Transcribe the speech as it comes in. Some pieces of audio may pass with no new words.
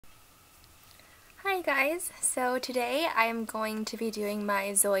Hi guys, so today I'm going to be doing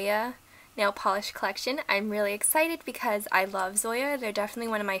my Zoya nail polish collection. I'm really excited because I love Zoya. They're definitely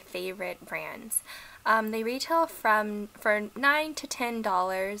one of my favorite brands. They retail for $9 to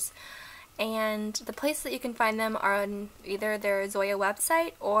 $10, and the places that you can find them are on either their Zoya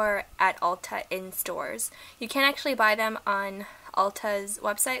website or at Ulta in stores. You can actually buy them on Ulta's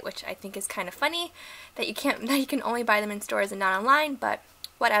website, which I think is kind of funny that you can only buy them in stores and not online, but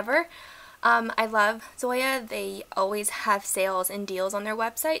whatever. I love Zoya. They always have sales and deals on their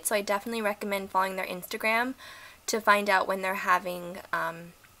website, so I definitely recommend following their Instagram to find out when they're having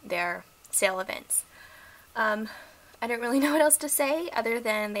their sale events. I don't really know what else to say other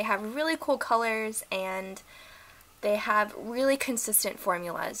than they have really cool colors and they have really consistent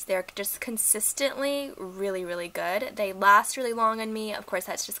formulas. They're just consistently really, really good. They last really long on me. Of course,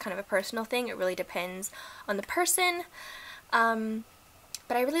 that's just kind of a personal thing. It really depends on the person.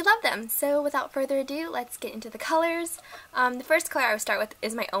 But I really love them. So without further ado, let's get into the colors. The first color I will start with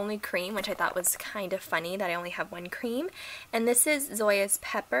is my only cream, which I thought was kind of funny that I only have one cream. And this is Zoya's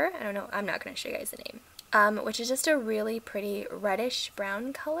Pepper. I don't know, I'm not going to show you guys the name. Which is just a really pretty reddish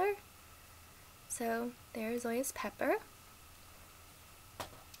brown color. So there's Zoya's Pepper.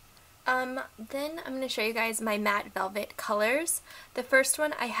 Then I'm going to show you guys my matte velvet colors. The first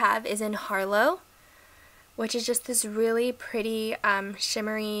one I have is in Harlow, which is just this really pretty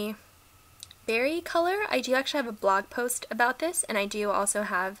shimmery berry color. I do actually have a blog post about this, and I do also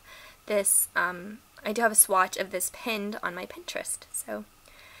have this, I do have a swatch of this pinned on my Pinterest. So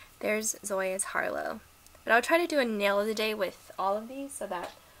there's Zoya's Harlow. But I'll try to do a nail of the day with all of these so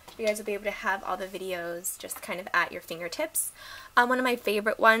that you guys will be able to have all the videos just kind of at your fingertips. One of my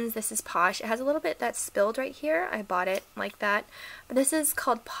favorite ones, this is Posh. It has a little bit that's spilled right here. I bought it like that. But this is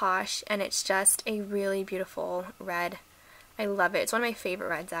called Posh, and it's just a really beautiful red. I love it. It's one of my favorite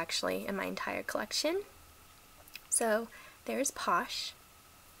reds, actually, in my entire collection. So there's Posh.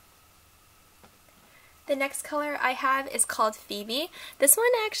 The next color I have is called Phoebe. This one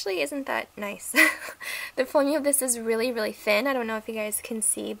actually isn't that nice. The formula of this is really, really thin. I don't know if you guys can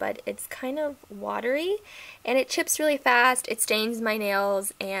see, but it's kind of watery, and it chips really fast, it stains my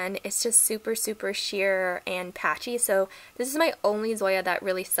nails, and it's just super, super sheer and patchy. So this is my only Zoya that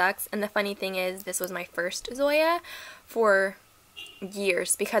really sucks, and the funny thing is this was my first Zoya for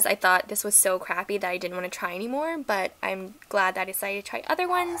years because I thought this was so crappy that I didn't want to try anymore, but I'm glad that I decided to try other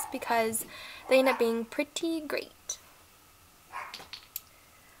ones because they end up being pretty great.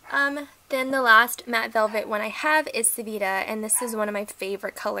 Then the last matte velvet one I have is Savita, and this is one of my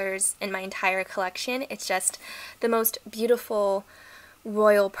favorite colors in my entire collection. It's just the most beautiful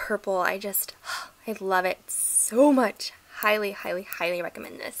royal purple. I love it so much. Highly, highly, highly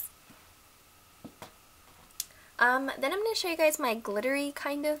recommend this. Then I'm going to show you guys my glittery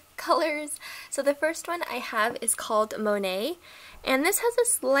kind of colors. So the first one I have is called Monet, and this has a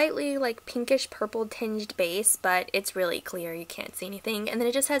slightly like pinkish purple tinged base, but it's really clear, you can't see anything, and then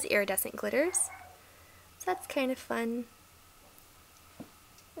it just has iridescent glitters. So that's kind of fun.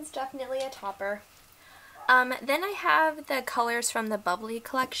 It's definitely a topper. Then I have the colors from the Bubbly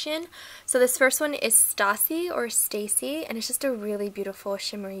collection. So this first one is Stassi or Stacy, and it's just a really beautiful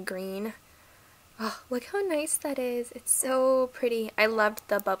shimmery green. Oh, look how nice that is. It's so pretty. I loved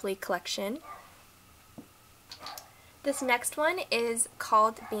the Bubbly collection. This next one is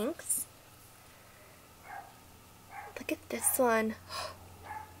called Binks. Look at this one.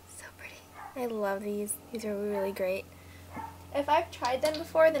 So pretty. I love these. These are really great. If I've tried them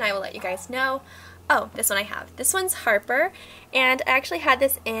before, then I will let you guys know. Oh, this one I have. This one's Harper, and I actually had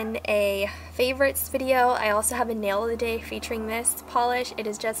this in a favorites video. I also have a nail of the day featuring this polish. It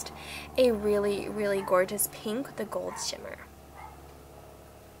is just a really, really gorgeous pink with a gold shimmer.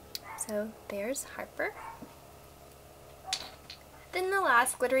 So there's Harper. Then the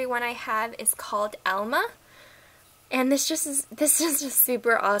last glittery one I have is called Alma, and this is just a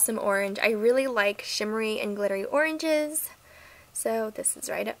super awesome orange. I really like shimmery and glittery oranges, so this is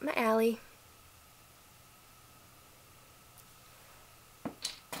right up my alley.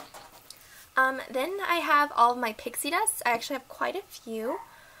 Then I have all of my pixie dusts. I actually have quite a few.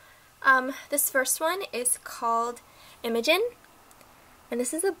 This first one is called Imogen, and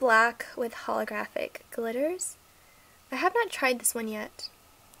this is a black with holographic glitters. I have not tried this one yet.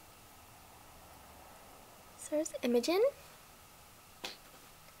 So there's Imogen.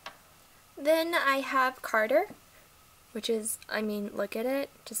 Then I have Carter, which is, I mean, look at it.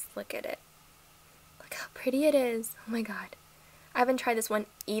 Just look at it. Look how pretty it is. Oh my god. I haven't tried this one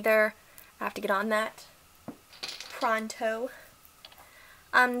either. I have to get on that pronto.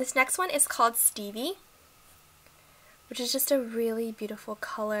 This next one is called Stevie, which is just a really beautiful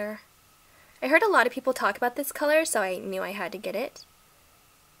color. I heard a lot of people talk about this color, so I knew I had to get it.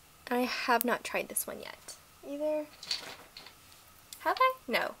 I have not tried this one yet either. Have I?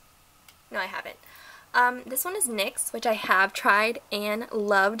 No. No, I haven't. This one is NYX, which I have tried and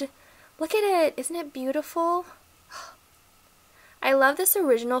loved. Look at it! Isn't it beautiful? I love this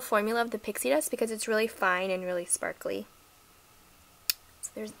original formula of the pixie dust because it's really fine and really sparkly. So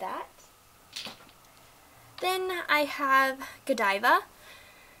there's that. Then I have Godiva,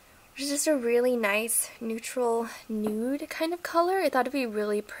 which is just a really nice neutral nude kind of color. I thought it'd be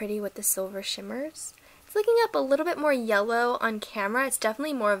really pretty with the silver shimmers. It's looking up a little bit more yellow on camera. It's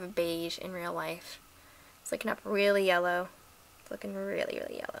definitely more of a beige in real life. It's looking up really yellow. It's looking really,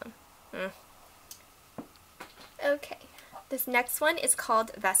 really yellow. Okay. This next one is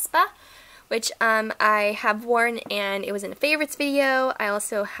called Vespa, which I have worn, and it was in a favorites video. I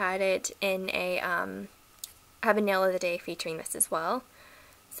also had it in a, I have a nail of the day featuring this as well.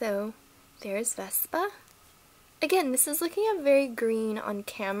 So there's Vespa. Again, this is looking up very green on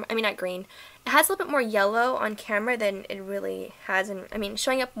camera. I mean, not green. It has a little bit more yellow on camera than it really has in, I mean,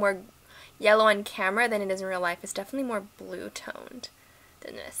 showing up more yellow on camera than it is in real life. It's definitely more blue toned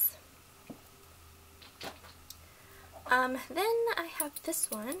than this. Then I have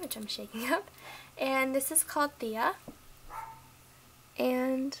this one, which I'm shaking up, and this is called Thea.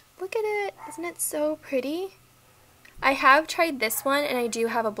 And look at it, isn't it so pretty? I have tried this one, and I do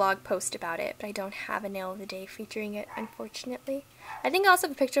have a blog post about it, but I don't have a nail of the day featuring it, unfortunately. I think I also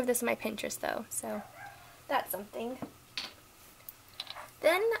have a picture of this on my Pinterest, though, so that's something.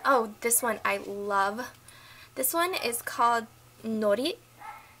 Then, oh, this one I love. This one is called Nori,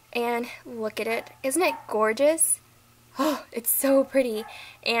 and look at it. Isn't it gorgeous? Oh, it's so pretty.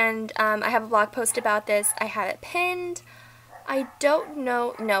 And I have a blog post about this. I have it pinned. I don't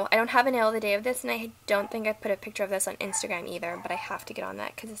know, no, I don't have a nail of the day of this, and I don't think I put a picture of this on Instagram either, but I have to get on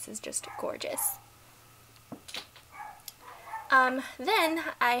that because this is just gorgeous. Then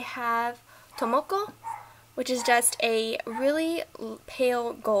I have Tomoko, which is just a really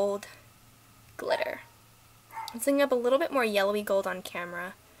pale gold glitter. It's looking up a little bit more yellowy gold on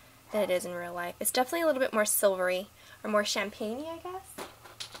camera than it is in real life. It's definitely a little bit more silvery, or more champagne-y, I guess,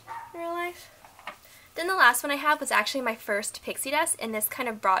 in real life. Then the last one I have was actually my first pixie dust, and this kind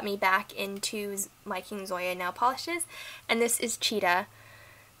of brought me back into liking Zoya nail polishes, and this is Cheetah,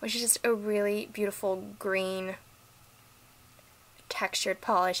 which is just a really beautiful green textured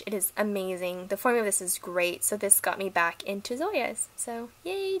polish. It is amazing. The formula of this is great, so this got me back into Zoya's. So,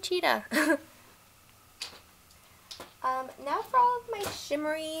 yay, Cheetah! Now for all of my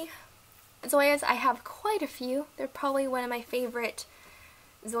shimmery Zoyas, I have quite a few. They're probably one of my favorite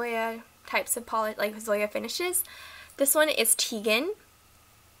Zoya types of polish, like Zoya finishes. This one is Tegan,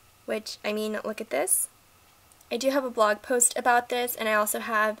 which, I mean, look at this. I do have a blog post about this, and I also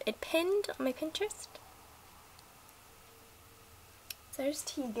have it pinned on my Pinterest. So there's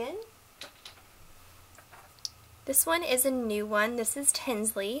Tegan. This one is a new one. This is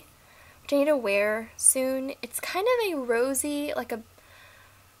Tinsley, which I need to wear soon. It's kind of a rosy, like a,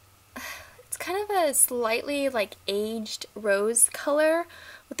 it's kind of a slightly like aged rose color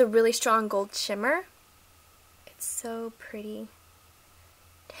with a really strong gold shimmer. It's so pretty.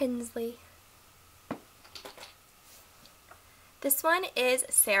 Tinsley. This one is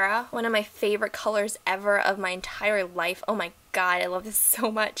Sarah, one of my favorite colors ever of my entire life. Oh my god, I love this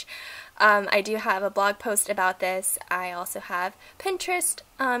so much. I do have a blog post about this. I also have Pinterest.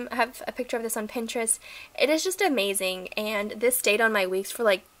 I have a picture of this on Pinterest. It is just amazing, and this stayed on my weeks for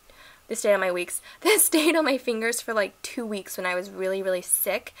like, this stayed on my fingers for like 2 weeks when I was really, really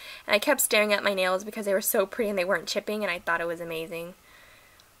sick, and I kept staring at my nails because they were so pretty and they weren't chipping, and I thought it was amazing.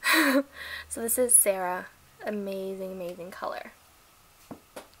 So this is Sarah. Amazing, amazing color.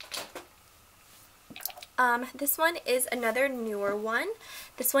 This one is another newer one.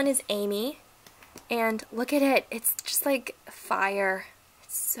 This one is Amy, and look at it. It's just like fire.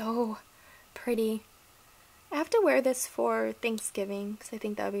 It's so pretty. I have to wear this for Thanksgiving because I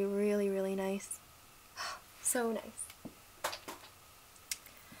think that would be really, really nice. So nice.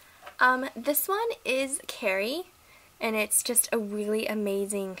 This one is Carrie, and it's just a really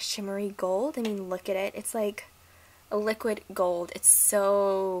amazing shimmery gold. I mean, look at it. It's like a liquid gold. It's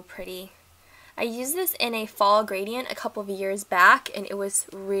so pretty. I used this in a fall gradient a couple of years back, and it was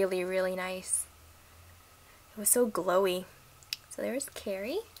really, really nice. It was so glowy. So there's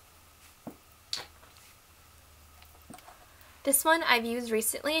Carrie. This one I've used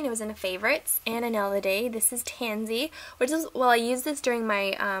recently, and it was in a favorites and a nail of the day. This is Tansy, which is, well, I used this during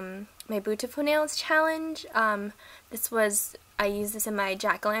my my Beautiful Nails challenge. I used this in my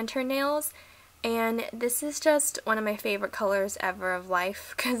jack-o'-lantern nails, And this is just one of my favorite colors ever of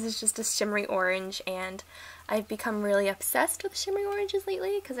life because it's just a shimmery orange, and I've become really obsessed with shimmery oranges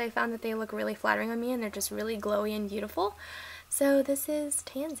lately because I found that they look really flattering on me and they're just really glowy and beautiful. So this is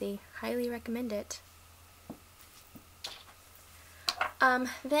Tansy. Highly recommend it.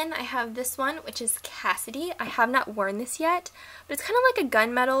 Then I have this one, which is Cassidy. I have not worn this yet, but it's kind of like a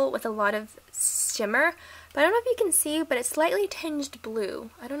gunmetal with a lot of shimmer. But I don't know if you can see, but it's slightly tinged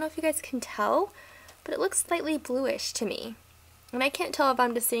blue. I don't know if you guys can tell, but it looks slightly bluish to me. And I can't tell if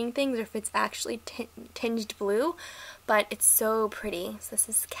I'm just seeing things or if it's actually tinged blue, but it's so pretty. So this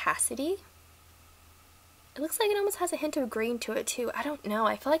is Cassidy. It looks like it almost has a hint of green to it too. I don't know.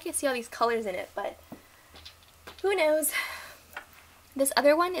 I feel like I see all these colors in it, but who knows? This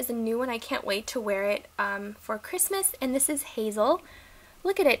other one is a new one. I can't wait to wear it for Christmas, and this is Hazel.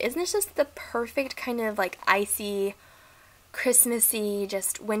 Look at it. Isn't this just the perfect kind of like icy, Christmassy,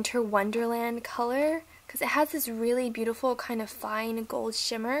 just winter wonderland color? Because it has this really beautiful kind of fine gold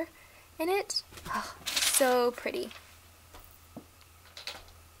shimmer in it. Oh, so pretty.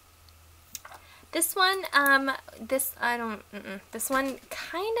 This one, this one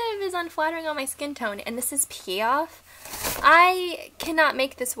kind of is unflattering on my skin tone, and this is Piaf. I cannot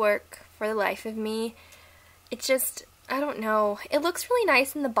make this work for the life of me. It just, I don't know. It looks really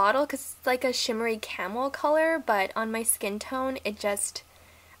nice in the bottle because it's like a shimmery camel color, but on my skin tone, it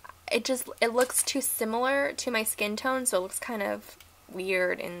looks too similar to my skin tone, so it looks kind of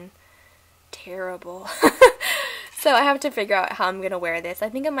weird and terrible. So I have to figure out how I'm going to wear this. I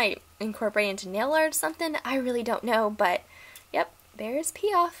think I might incorporate it into nail art or something. I really don't know, but yep, there's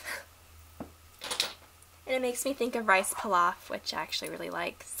Piaf. And it makes me think of rice pilaf, which I actually really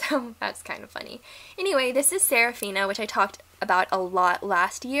like, so that's kind of funny. Anyway, this is Serafina, which I talked about a lot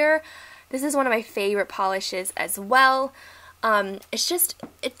last year. This is one of my favorite polishes as well.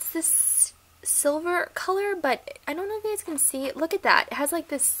 It's this silver color, but I don't know if you guys can see it. Look at that. It has like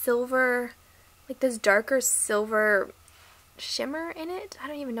this silver, like this darker silver shimmer in it. I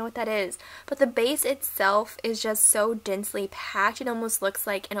don't even know what that is. But the base itself is just so densely packed. It almost looks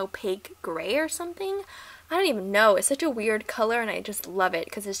like an opaque gray or something. I don't even know. It's such a weird color, and I just love it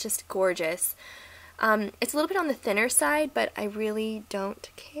because it's just gorgeous. It's a little bit on the thinner side, but I really don't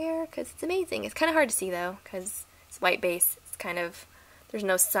care because it's amazing. It's kind of hard to see though because it's white base. It's kind of, there's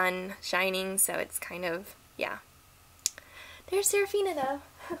no sun shining, so it's kind of, yeah. There's Serafina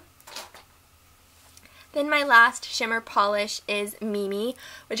though. Then my last shimmer polish is Mimi,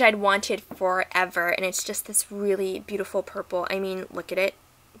 which I'd wanted forever, and it's just this really beautiful purple. I mean, look at it.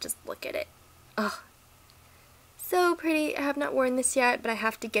 Just look at it. Oh, so pretty. I have not worn this yet, but I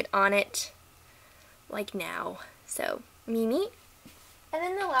have to get on it like now. So, Mimi. And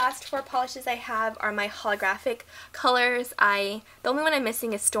then the last four polishes I have are my holographic colors. The only one I'm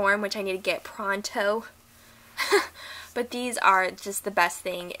missing is Storm, which I need to get pronto. But these are just the best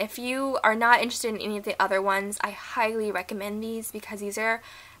thing. If you are not interested in any of the other ones, I highly recommend these because these are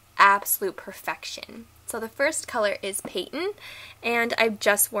absolute perfection. So the first color is Peyton, and I've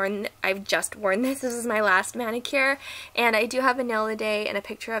just worn this. This is my last manicure, and I do have a nail of the day and a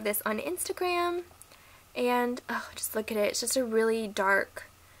picture of this on Instagram. And oh, just look at it. It's just a really dark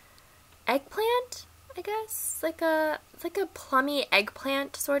eggplant, I guess. It's like a plummy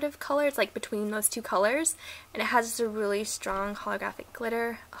eggplant sort of color. It's like between those two colors, and it has just a really strong holographic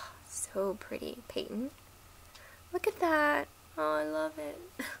glitter. Oh, so pretty. Peyton. Look at that. Oh, I love it.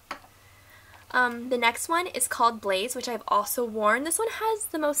 The next one is called Blaze, which I've also worn. This one has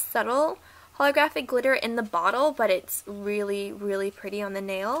the most subtle holographic glitter in the bottle, but it's really, really pretty on the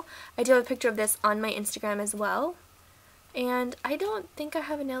nail. I do have a picture of this on my Instagram as well. And I don't think I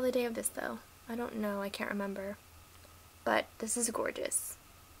have a nail of the day of this though. I don't know, I can't remember. But this is gorgeous.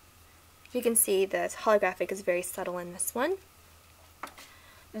 If you can see, the holographic is very subtle in this one.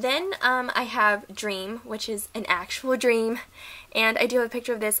 Then I have Dream, which is an actual dream, and I do have a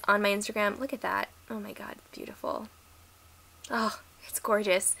picture of this on my Instagram. Look at that. Oh my god, beautiful. Oh, it's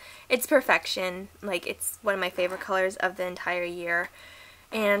gorgeous. It's perfection. Like, it's one of my favorite colors of the entire year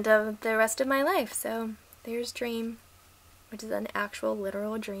and of the rest of my life. So there's Dream, which is an actual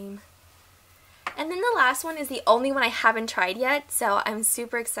literal dream. And then the last one is the only one I haven't tried yet, so I'm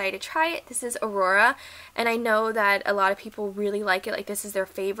super excited to try it. This is Aurora, and I know that a lot of people really like it, like this is their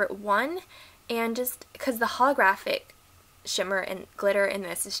favorite one, and just because the holographic shimmer and glitter in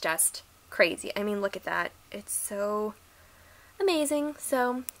this is just crazy. I mean, look at that. It's so amazing.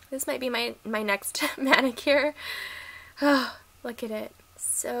 So this might be my next manicure. Oh, look at it.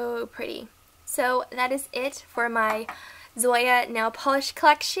 So pretty. So that is it for my Zoya nail polish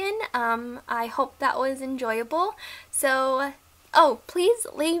collection. I hope that was enjoyable. So Oh, please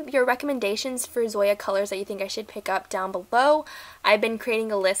leave your recommendations for Zoya colors that you think I should pick up down below. I've been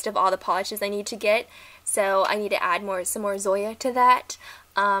creating a list of all the polishes I need to get, so I need to add some more Zoya to that.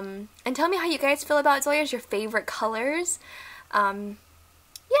 And tell me how you guys feel about Zoya's, your favorite colors.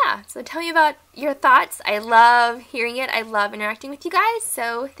 Yeah, so tell me about your thoughts. I love hearing it. I love interacting with you guys.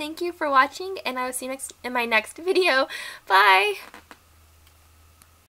 So thank you for watching, and I will see you in my next video. Bye!